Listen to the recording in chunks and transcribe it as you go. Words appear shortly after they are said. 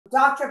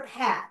Dr.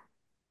 Pat,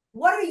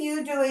 what are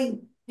you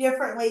doing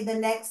differently the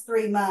next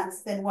 3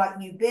 months than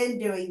what you've been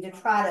doing to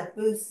try to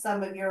boost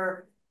some of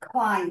your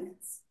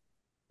clients?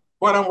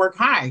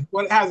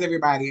 How's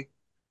everybody?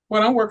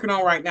 What I'm working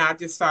on right now, I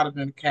just started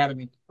an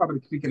academy,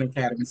 public speaking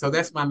academy. So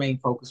that's my main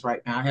focus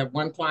right now. I have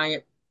one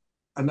client,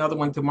 another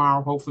one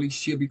tomorrow. Hopefully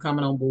she'll be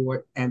coming on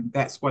board. And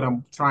that's what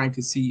I'm trying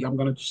to see. I'm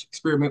going to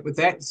experiment with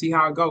that and see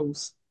how it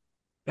goes.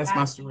 That's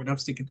my story and I'm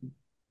sticking to it.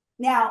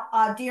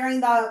 Now, during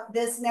the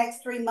this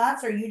next 3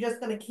 months, are you just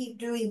going to keep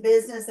doing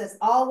business as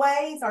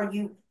always? Are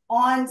you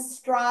on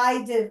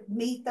stride to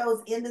meet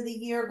those end of the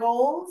year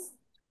goals?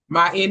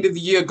 My end of the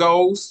year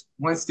goals,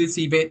 once this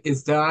event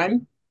is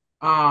done,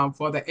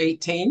 for the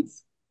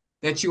 18th,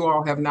 that you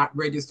all have not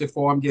registered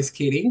for. I'm just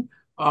kidding.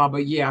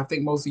 But yeah, I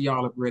think most of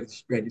y'all have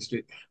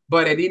registered.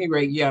 But at any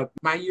rate, yeah,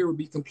 my year will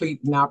be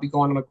complete and I'll be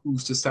going on a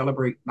cruise to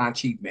celebrate my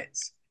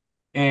achievements.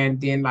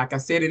 And then, like I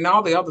said, and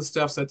all the other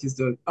stuff, such as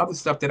the other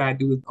stuff that I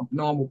do on a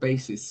normal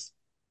basis,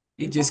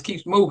 it just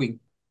keeps moving.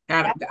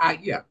 And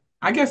yeah,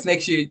 I guess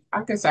next year,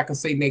 I guess I can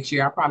say next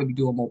year, I'll probably be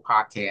doing more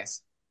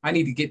podcasts. I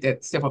need to get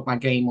that step up my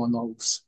game on those.